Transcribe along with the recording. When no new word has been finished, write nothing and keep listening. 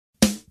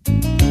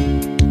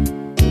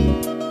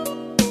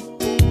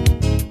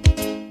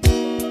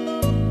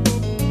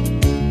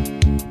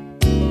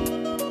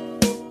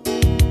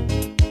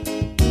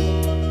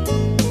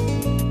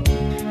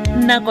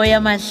nako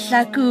ya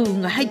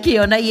mahlakong ha ke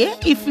yona ye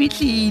e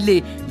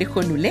fihlile le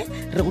kgono le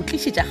re go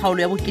tlišetša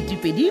kgaolo ya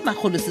bo2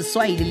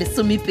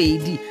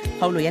 1920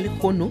 kgaolo ya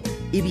lekgono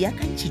e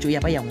beakantšhitšo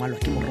ya ba ya ngwalwa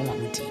ke morongwa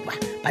Modiba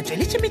ba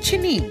tsweletše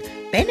metšhineng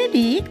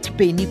Benedict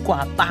Beny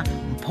Kwapa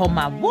Mpho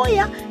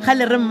Maboya ga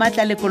le re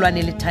mmatla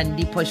lekolwane le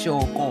Thandi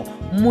Phoshoko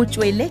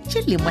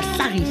motsweletše le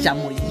mohlagiša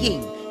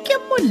moyeng ke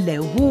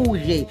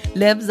Moleboge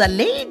Lebza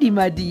Lady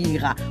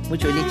Madira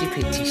motsweletše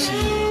phetiši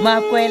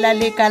Makwela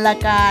le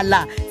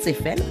Kalakala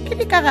sefelo ke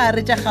le ka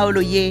gare tša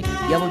kgaolo ye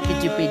ya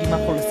bo2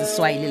 2812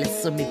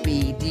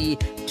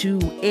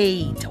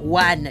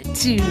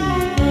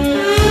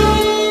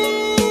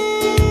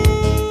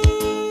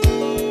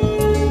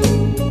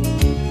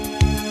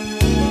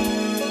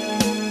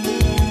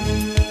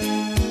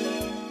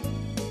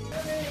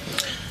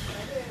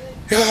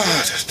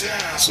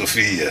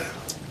 Sophia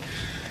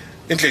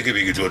entle ke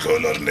be ke tlo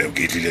tlola re ne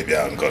ke tlile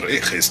bjang ka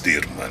re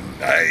gestir man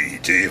ai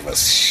je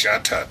was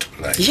shattered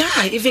like ya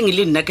even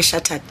le nna ke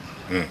shattered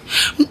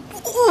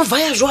o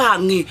vaya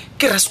jwang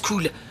ke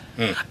raskula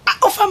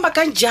o famba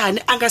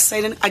kanjani anga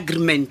sign an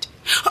agreement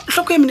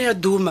hloko yemine ya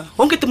duma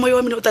wonke timoyo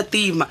wa mina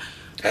utatima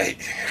ai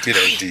ke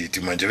ra ti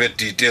manje ve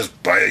details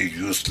by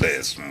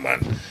useless man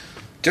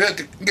Tjhe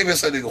ke be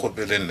sa le go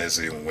pele nne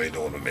sengwe le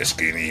ono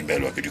meskini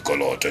email wa ke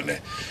dikoloto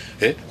ne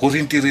go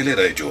re ntirile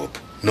ra job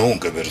no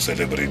nke be re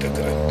celebrate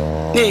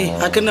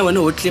grand a ke nna wena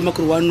o tlema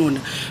gore wa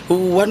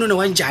nona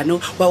wa njano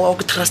wa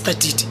go trusta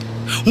titi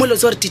mo le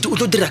tsore titi o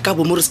tlo dira ka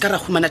bo mo re ska ra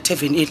khumana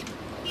tavern ile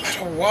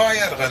why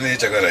are gane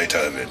tja ka right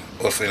tavern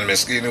of in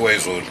meskini wa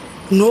izolo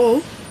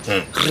no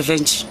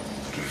revenge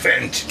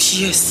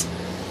yes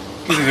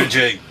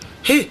revenge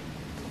hey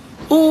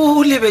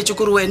o lebetse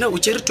gore wena o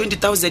tšere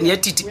 20,000 ya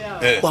titi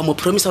wa mo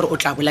promise gore o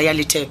tla bola ya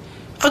lethebe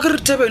a ke re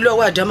thebe le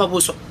wa dama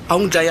boswa a o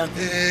ntla yang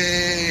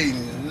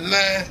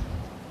ne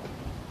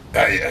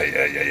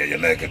ai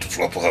la ke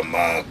flop ga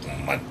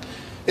man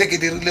ke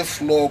dirile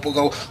flop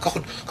ka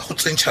go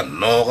tsentšha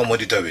noga mo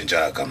ditabeng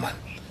jaaka man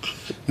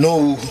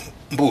no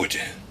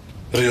mboje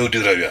re yo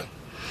dira bjang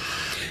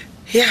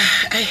ya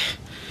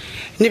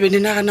ne be ne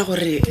nagana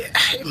gore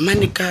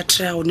mane ka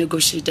try go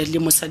negotiate le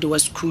mosadi wa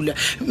school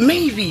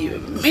maybe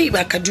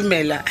a ka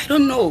dumela I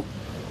don't know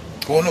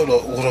bona lo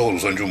o ra go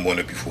tsantse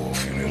mmone before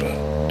funeral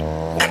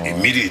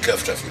immediately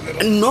after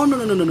funeral no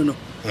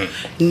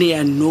ne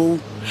ya no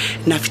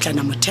na fitla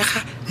na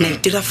mothega na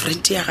itira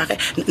friend ya gage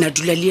na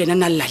dula le yena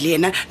na lla le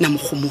yena na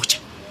mogomotša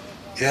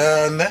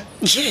yana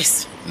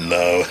yes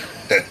no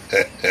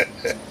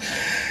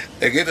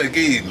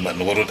again man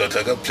gore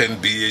tla ka plan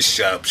B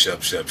sharp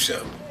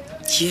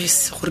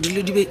yes gore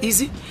dilo di be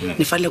easy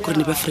ne fa le gore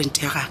ne be friend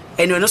ya gage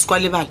ene wena se kwa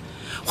lebala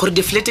gore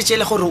di flat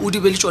tšele gore o di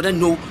be le tsona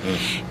no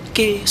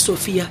ke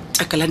Sophia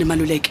Takalane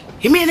Maluleke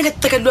e mene ka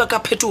takalwa ka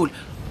petrol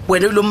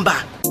wena lo mba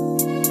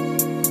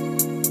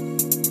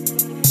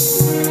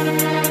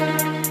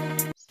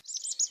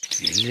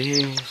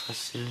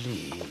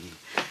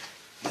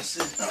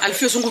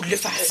Alfio songo dile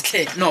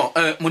fast no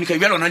Monica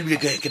bjalo na le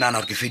ke nana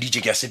gore ke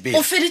feditše ke a sepela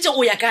o feditše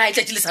o ya kae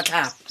tla tšile sa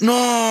tlhapa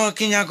no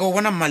ke nyaka go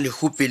bona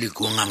malehupe le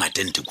go nga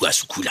matente kwa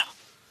sekula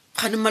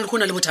ga ne mmale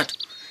gona le bothata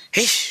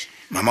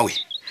mama we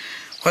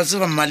wa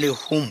tseba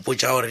malehumpo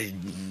tša gore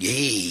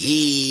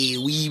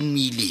o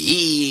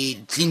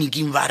imile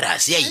clinicing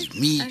virus ya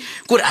imi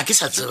kore a ke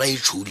sa tseba e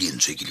tšhole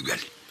ntswe ke le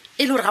bjale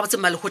e le gore ga botse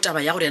mmale go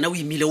taba ya gore yena o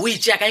imile o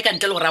itšea kae ka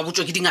ntle le gore a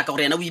botswe ke dingaka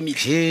gore yena o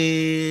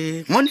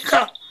imile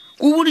Monica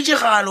o boditše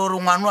gale gore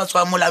ngwane wa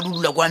tswa mola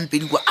dudula kwa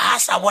mpedi kwa a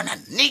sa bona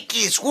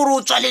nekese gore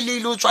o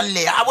tswalelele o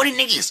tswalele a bone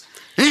nekese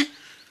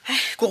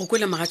ko go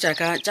kwele maga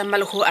tšaka tša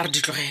mmalego a re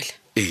di tlogele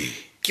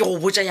ke go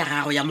botša ya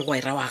gago ya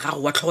mogwera wa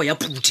gago wa tlhogo ya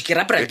phuti ke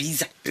ra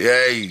Brabiza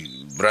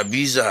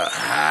Brabiza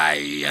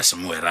ya se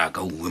mogwera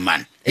ka uwe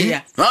man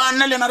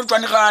nna le ena re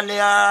tswane gale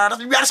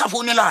re sa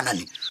founelana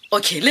le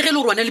okay le ge le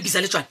gore wana le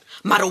bisa le tswana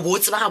mara o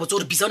botse ba ga botse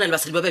gore bisa o na le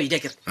basadi ba babedi a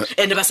kere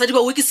and basadi ba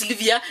we ke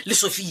Sylvia le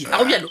Sophia a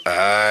go bjalo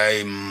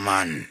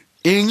man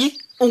eng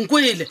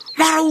onkwele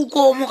mara o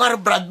ko mo ka re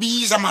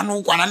Brabiza man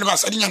o kwana le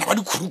basadinyana ba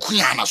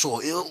dikhurukhunyana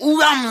so o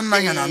ba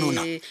monnanyana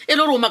nona e le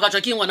gore o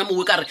makatswa ke ngwana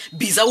mowe ka re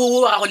bisa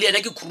o wa gago le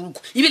yena ke khuruku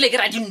ebile ke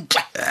ra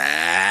dintwa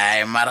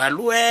mara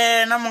le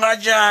wena moga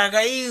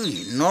jaaka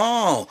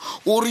no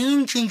o re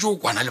ntšintše o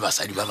kwana le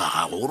basadi ba ba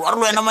gago gore wa re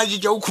le wena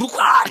majija o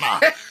khurukwana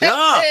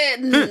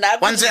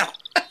wa ntsego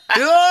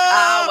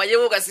wa ye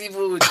o ka se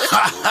botse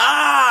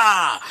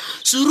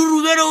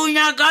serurubele o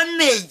nyaka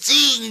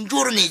metsing ntse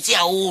gore metsi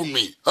a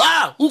onwe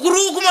o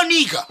kuruku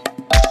Monica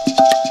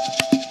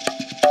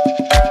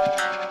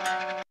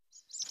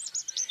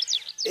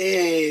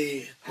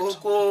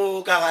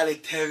koko ka ga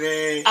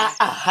lethebe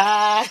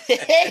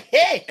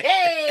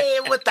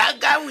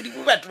botanka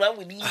modimo batho ba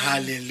modimo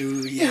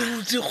haleluya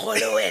o tse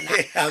gole wena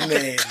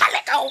amen kale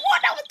ka o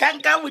bona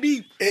botanka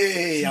modimo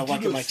ya wa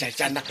ke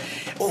matšatšana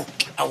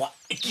awa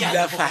ke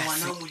la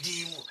fase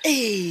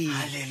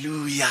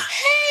haleluya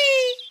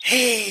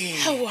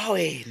hawa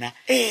wena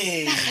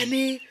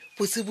nagane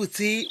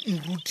botsebotse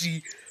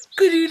moruti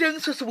ke dileng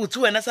se se botse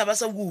wena sa ba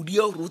sa godi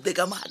ya o rute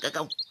ka maaka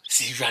ka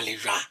se jwale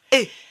jwa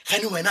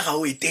gane wena ga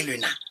o etelwe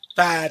na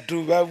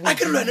batho ba a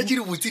ke re lwana tse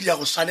di botse di ya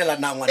go swanela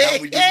na ngwana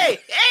modimo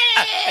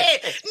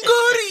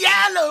nkore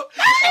yalo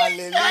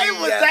ai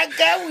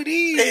motsaka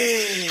modimo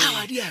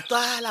awa di a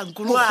twala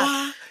nkolo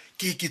mokgwa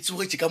ke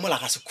tsogetse ka mola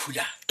ga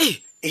sekhula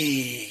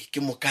ke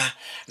moka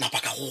napa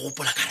ka go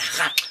gopola ka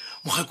raga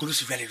mogakolo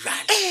se jwale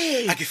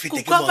a ke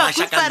fete ke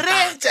mogasha ka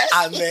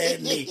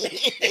amen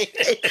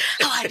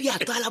awa di a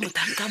twala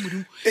motanka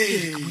modimo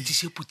ke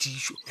botsise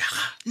potsiso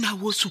na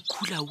wo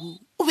sekhula wo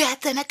o be a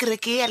tsena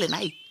kereke ya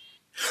lenae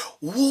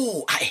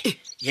wo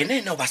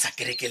yena o ba sa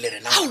kereke le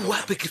rena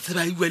aoape ke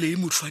tseba iwele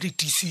motho wa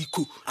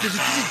ditisiko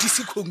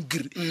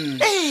disikongre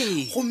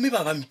gomme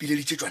ba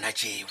bampileditse tswana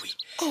tsewe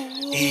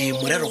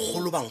morero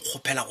golo ba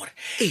nkgopela gore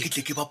ke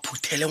tle ke ba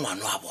phuthele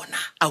ngwana wa bona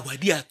awa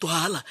di a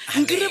twala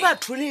nkere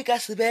batho le ka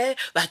sebe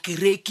ba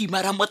kereki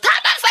mara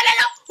mothaba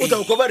felelo o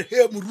tla go ba re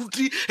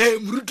moruti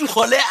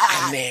gole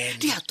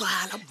di a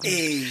twala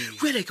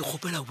jwale ke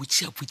kgopela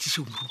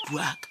botsiso moruti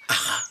wa ka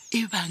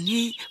e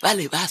bange ba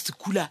le ba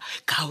sekula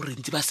ka gore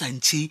ntse ba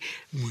santšhe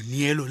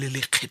moneelo le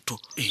lekgetho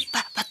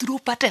ba tiro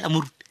patela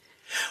moruti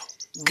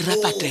ke ra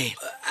patela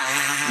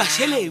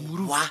mašhele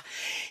moruwa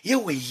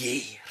yewe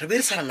ye re be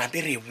re sana nape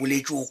re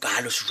boletse o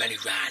kalo sejwale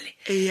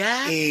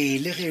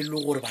le ge e le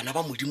gore bana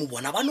ba modimo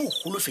bona ba ne o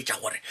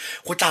golofetša gore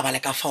go tla ba le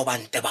ka fao ba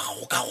nte ba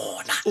gago ka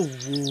gona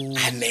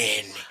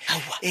amen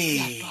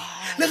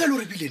le ge le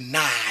gore bile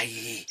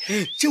nnae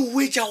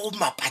tseoe tša go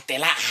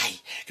mapatela ae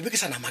ke be ke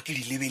sa nama ke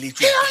di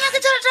lebeletswe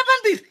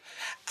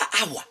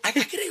awa a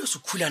ke re yo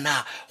sekhula na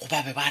go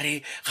ba be ba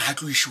re ga a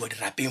tlo isiwa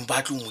dirapeng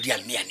ba tlo modi a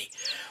mmeane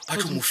ba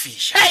tlo mo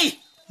fiša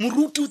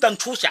moruti o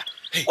tanthoša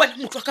wena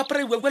motho wa ka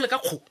praewele ka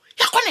kgo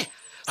ya kgone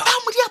ba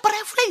modi a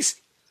praeflace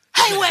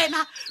hai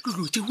wena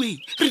dilo tsewe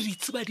re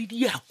ditseba di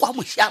ya kwa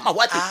mošama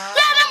wa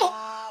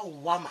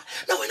wama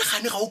na wena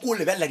gane ga o ko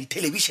lebelela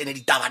dithelebishene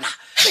ditabana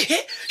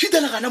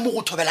ditela gana mo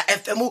go thobela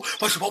FM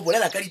batho ba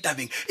bolela ka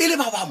ditabeng e le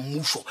ba ba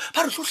mmuso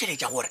ba re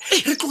tlhotlheletša gore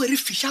re tloge re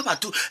fiša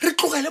batho re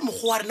tlogele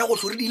mokgwa wa rena go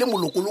tlo re di ile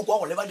molokoloko wa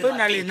go leba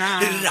le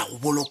ra go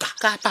boloka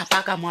ka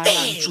papa ka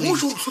moalantswe mo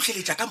go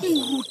tlhotlheletša ka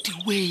moruti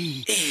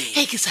we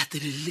ke sa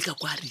telele ka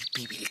kwa re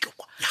bibele ke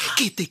kwa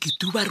ke te ke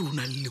tuba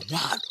rona le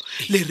lengwalo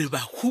le re ba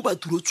go ba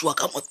turotswa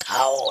ka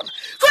mothaona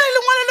fela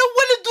lengwalo le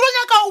bole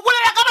duronya ka o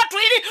bolela ka batho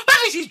ene ba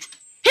ge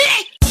sitšwe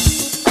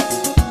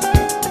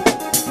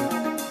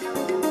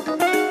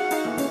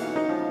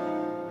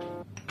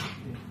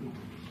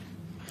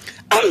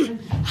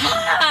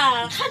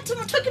gante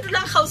motho ke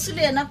dulang gausi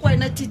le ena kwa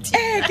ena titi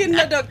ke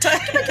nna doctor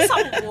ke sa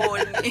go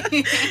bone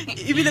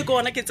ebile ke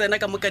ona ke tsena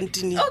ka mo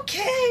kantineng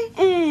okay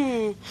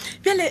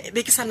bjale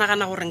be ke sa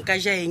nagana gore nka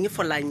ja eng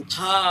for lunch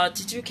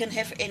titi you can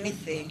have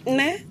anything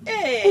ne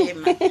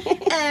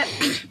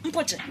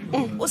mpote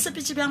o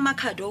sepetse bjang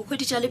makhado o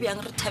kgweditša le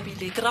bjang re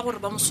thabile ke ra gore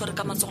ba mosware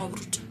ka matsogo a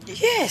borutu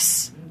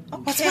yes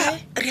what's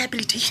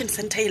rehabilitation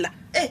center ela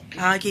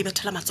ke e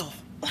bethela matsogo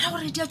ora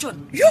gore dia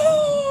tsone yo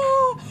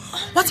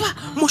what's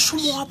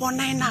mošomo wa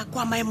bona ena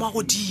kwa maemo a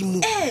godimo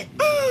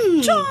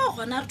jo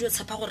gona re dio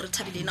tshepa gore re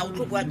thabile na o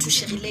tlo boa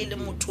thušegile le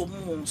motho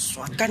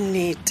moswa ka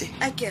nnete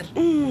a kere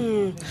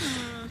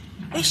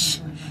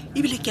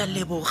ebile ke a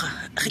leboga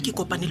ge ke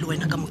kopane le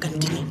wena ka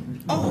mokantineng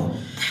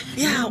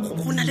ya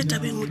go na le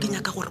taba engwe ke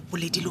nyaka gore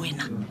boledi le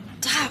wena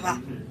taba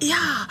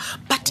ya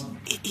but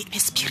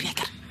espiria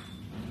kere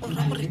o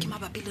ra gore ke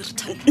mabapi le re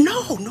thabe no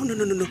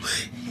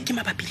ke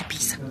mabapi le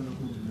bisa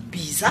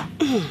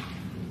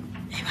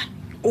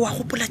o a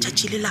gopola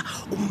tšatši lela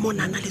o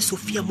mmonana le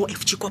Sophia mo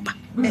FG Kopa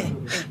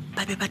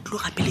ba be ba tlo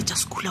gapeletša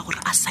sekula gore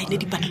a saene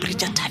dipampiri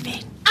tša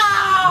tavern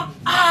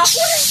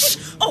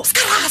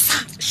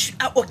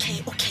okay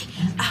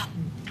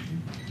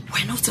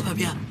wena o tseba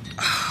bjang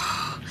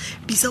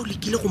bisa o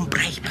lekile go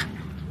mpriba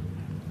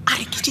a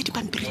re ke tše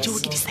dipampiri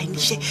tšeo ke di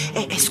sainiše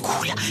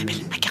sekula be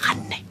le nna ke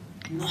ganne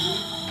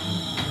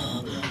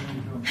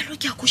hello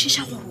ke a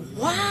kwešiša gore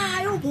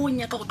why o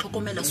bonya ka go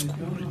tlhokomela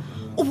sekula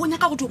o bonya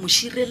ka go di mo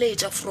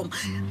šireletša from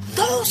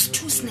those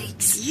two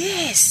snakes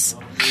yes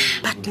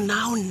but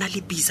now nna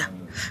le bisa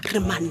re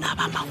manna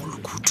ba magolo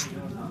kudu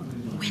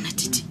wena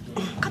titi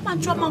ka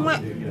mantšu a mangwe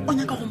o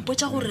nyaka go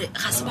mpotša gore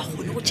ga se ba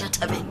kgone go tšea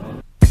thabeng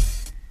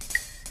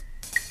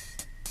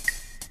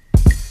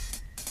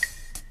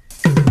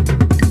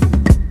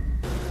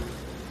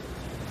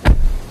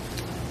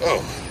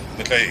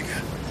metlaika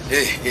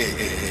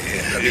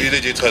ebile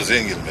je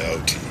trazeng ke me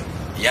out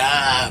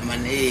ya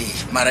mane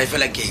mara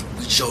fela ke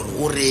botša gore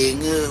o reng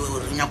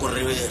re nyako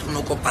re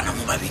no kopana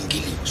mo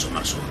babenkeleng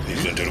somaso e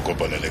sonte re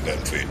kopana le ka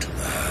ntwethu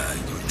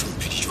ke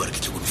mpiditše gore ke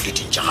tle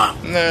konfleteng tša gago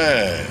ne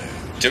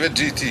jebe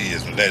dt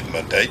is mlad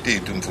man ta ite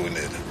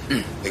tumfonela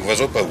e ke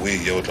vasopa we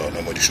ya o tla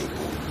ona mo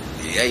dishopong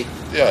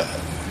ya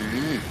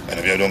ana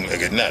bjalong e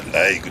ke nna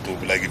like to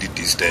like the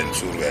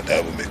distance o re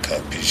ya bo make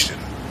up vision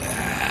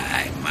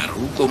mara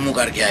uko mo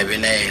ka re ke a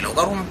belaela o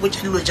ka re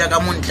mpotša dilo tša ka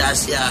montle a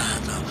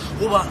seatla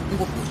goba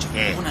nkopotša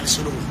go na le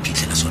selo go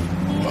mphitlhela sone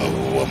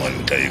wa man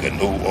taika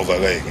no over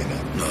ka eng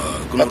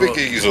na ape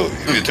ke iso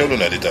e tlo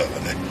na le taba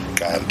ne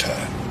kanta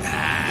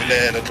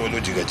lela tlo lo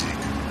jika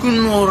ke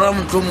nora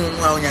motho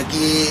mongwe a o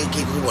nyake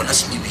ke bona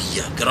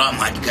Silvia ke ra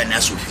mahadikane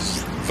a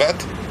Sofia What?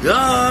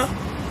 ya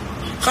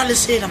ga le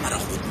sela mara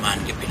Goodman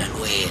ke phela le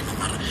wena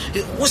mara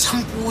o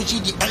sampotse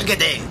di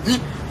algedeng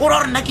o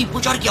ra rena ke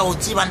ipotsa re ke a o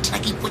tseba nthina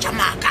ke ipotsa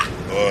maka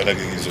La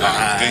ke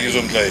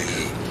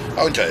ngizomdlayela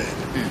awunjayela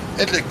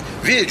ehle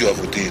video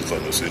avutilva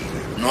no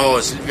Silvia no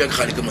Silvia ke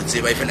gale ke mo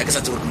tseba e fela ke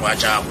sa tsebe gore mo a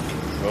jago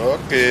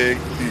okay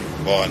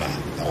bona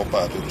go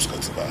palo o ska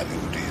tseba le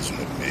o di is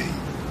not me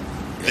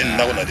le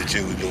nna go na le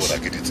tšeo le gore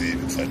ke di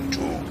tsebe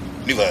fanjo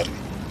ni vare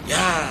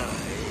ya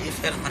e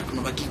fela mara ke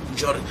no ba ke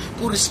ipotsa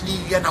gore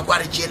Silvia na kwa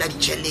re jela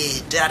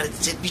ditšhelete a re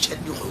tsepitša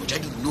di go ja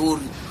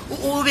dilori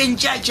o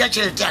bentša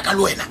tšhelete ya ka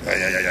le wena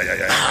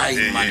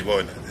Hey,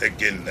 bona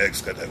again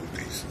next ka tago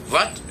please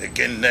what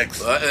again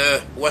next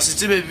wa se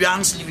tsebe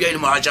bjang Silvia e le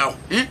mo a jago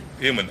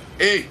e mona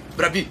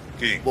brabi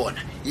Ke?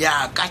 bona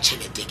ya ka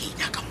tšhelete ke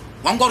nyaka mo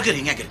wa nkwa gore ke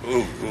reng ya kere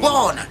Oh.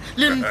 bona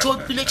le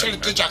nthopile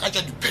tšhelete tšaka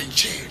tša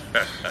dipentšhele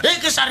e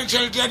ke sa re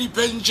tšhelete ya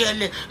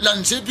dipentšhele la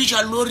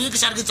ntshepiša lori e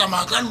ke sa re ke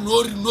tsamaya ka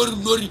lori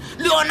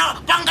le yona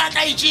banka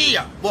tla e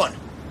tšea bona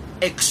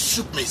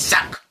exup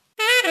mesak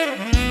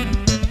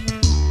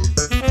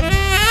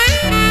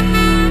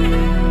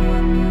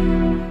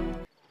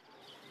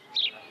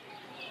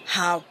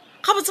hao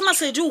ga botse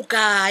Masedi o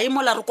kae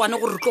mola re kwane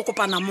gore re tlo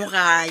kopana mo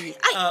gae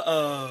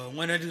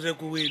ngwana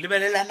direko e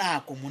lebelela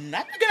nako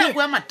monna ke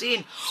nako ya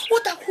matena o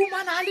ta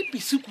khumana a le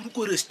pisi kuru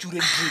ko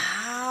restauranteng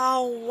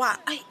awa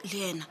ai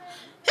le ena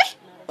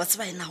wa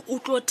tseba ena o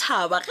tlo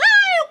thaba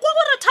gae kwa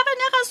gore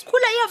thabane ga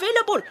sekula e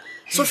available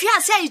Sofia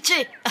a se a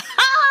itše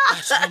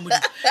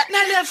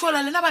na le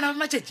fola lena bana ba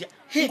matšetša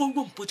go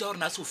mpotsa gore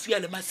na Sofia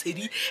le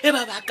Masedi e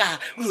ba baka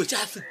lo tša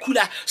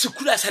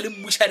sekula sa le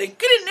mmušareng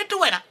ke nnete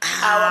wena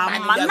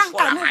manna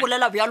nkane o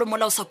bolela bjalo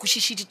mola o sa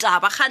kwešiše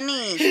ditaba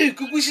ganeng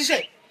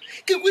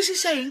ke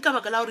kwešiša eng ka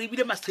baka la gore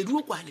ebile Masedi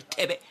o kwa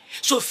lethebe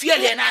Sofia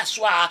le yena a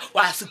swa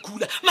wa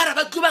sekula mara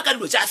ba tlo ba ka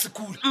dilo tša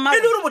sekula e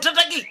le gore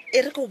bothata ke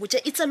e re ke o botse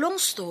it's a long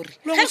story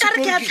Long ge ka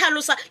re ke a story.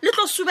 tlhalosa le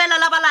tlo subela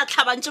la ba la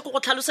tlhabantse ko go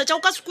tlhalosetša o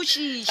ka se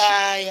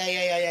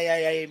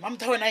kwešiše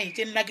mamtha wena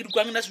etse nna ke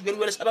dikwang nna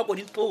sebeluele sa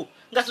bakodintho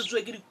nka se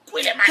tsoe ke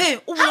dikwele he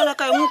o bolela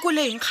ka eng o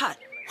koleng gale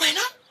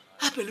wena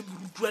gape le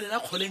moruti wa lena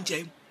kgoleng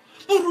jaemo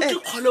moruti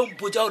kgole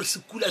mpotsa gore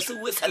sekula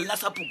seo sa lena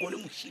sa phokole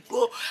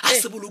mošito a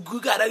se boloke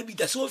ka ra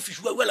lebita seo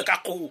fišiwa wele ka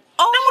kgoo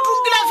na motho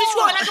o kile a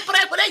fišiwa wena ke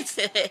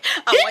private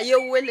awa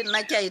yeoe le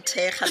nna ke a e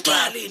thekga ke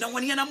toa lena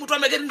ngwaneyana motho wa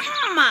mekere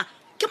mma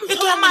ke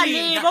mokgwa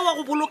maleba wa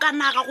go boloka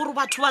naga gore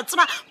batho ba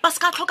tseba ba se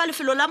ka tlhoka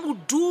lefelo la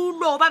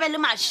modulo ba be le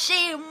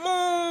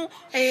mašemo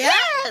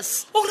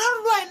yes o ra re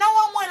wena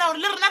wa moela gore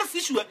le rena re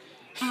fišiwe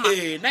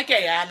nna ke a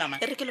yana ma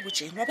e re ke le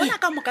botseng wa bona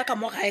ka moka ka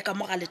mo gae ka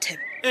mo ga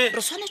lethebe Eh.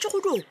 re tshwanetse go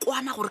dio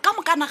kwana gore ka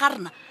mokana ga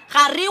rena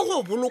ga re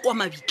go bolokwa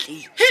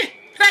mabitleng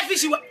ra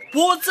fišiwa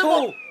botse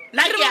bo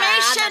nna ke a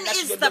cremation yana,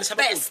 is nna the sebeluele sa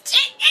bakodi. best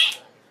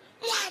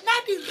ngwana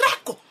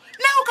dirako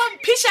nna o ka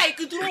mphiša e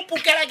ke tiro o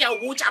pokela ke a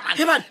botsa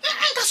He bana.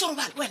 nka se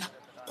robale wena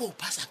ko o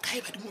phasa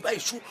kae badimo ba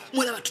ešo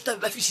mola batho tabe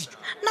ba fišitšwe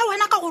nna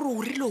wena ka gore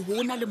o rile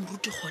o na le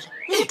moruti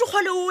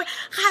kgole owe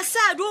ga se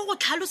a di go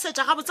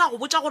tlhalosetša ga botsa go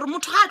botsa gore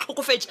motho ga a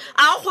tlhokofetse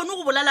a o kgone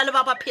go bolela le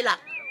ba ba phelang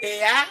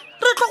ea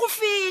re tlo go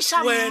fiša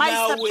mma is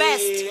the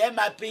best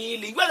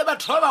emapele ebale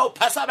batho ba ba o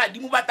phasa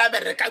badimo ba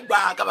tabereka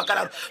jwa ka baka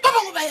laro ba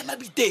bangwe ba ema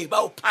biteng ba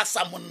o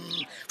phasa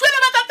monna jale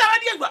ba tataba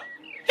diejwa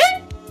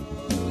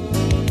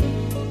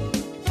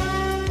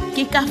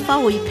ke ka fa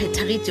o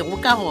iphethagetšego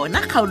ka gona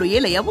kgaolo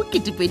yele ya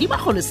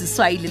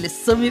bo2edimagoloseswai le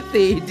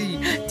lesomepedi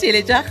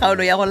theeletša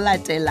kgaolo ya go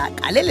latela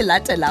ka le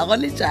latelago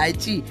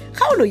letšatši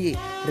kgaolo ye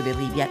re be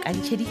re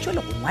beakantšheditšwe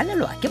le go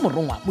ngwalelwa ke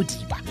morongwa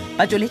Modiba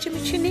ba tšweletše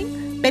metšhineng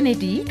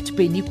Benedict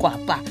Beny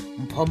Kwapa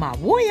Mpho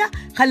Maboya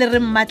ga le re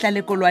mmatla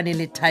lekolwane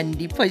le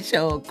Thandi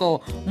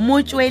Phoshoko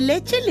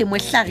motsweletše le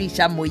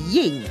mohlagiša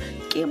moyeng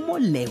ke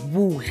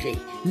Moleboge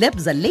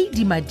Lebza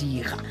Lady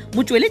Madira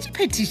motsweletše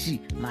phetiši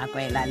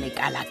Makwela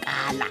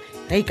Lekala-kala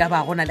ge e ka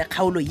ba gona le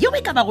kgaolo yeo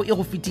e ka bago e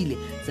go fetile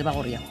tseba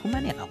gore ya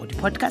humanega go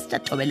di-podcast tša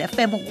Thobela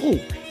FM go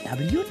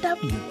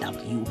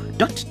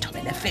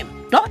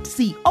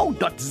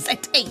www.thobelafm.co.za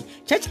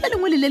tšatši le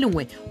lengwe le le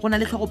lengwe go na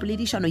le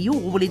tlhogopoledišano yeo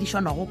go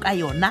boledišanwago ka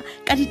yona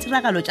ka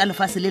ditiragalo tša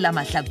lefase le la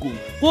Mahlakong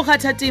go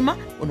kgatha tema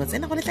o no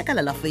tsena go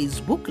letlakala la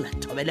Facebook la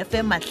Thobela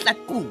FM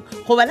Mahlakong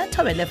goba la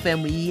Thobela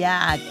FM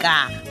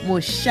yaka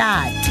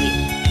mošate